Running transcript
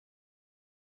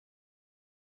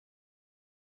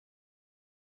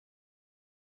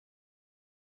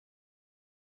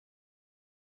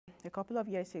a couple of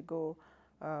years ago,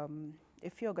 a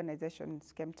few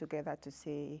organizations came together to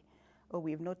say, oh,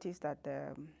 we've noticed that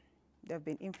there have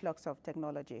been influx of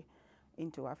technology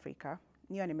into Africa,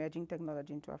 new and emerging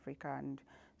technology into Africa, and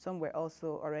some were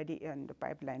also already in the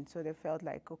pipeline. So they felt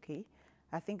like, okay,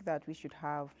 I think that we should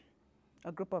have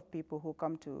a group of people who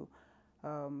come to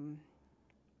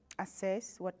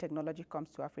assess what technology comes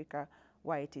to Africa,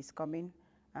 why it is coming,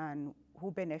 and who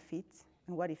benefits,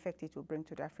 and what effect it will bring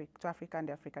to Africa and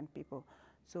the African people.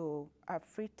 So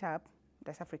AfriTAP,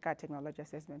 that's Africa Technology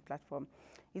Assessment Platform,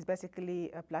 is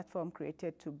basically a platform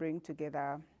created to bring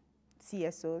together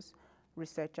CSOs,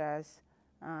 researchers,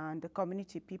 and the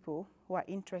community people who are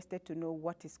interested to know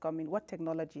what is coming, what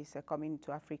technologies are coming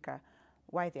to Africa,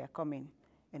 why they are coming,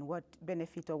 and what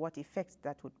benefit or what effects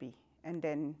that would be. And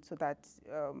then so that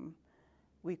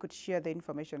we could share the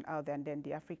information out there, and then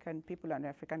the African people and the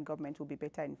African government will be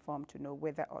better informed to know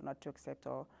whether or not to accept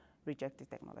or reject the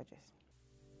technologies.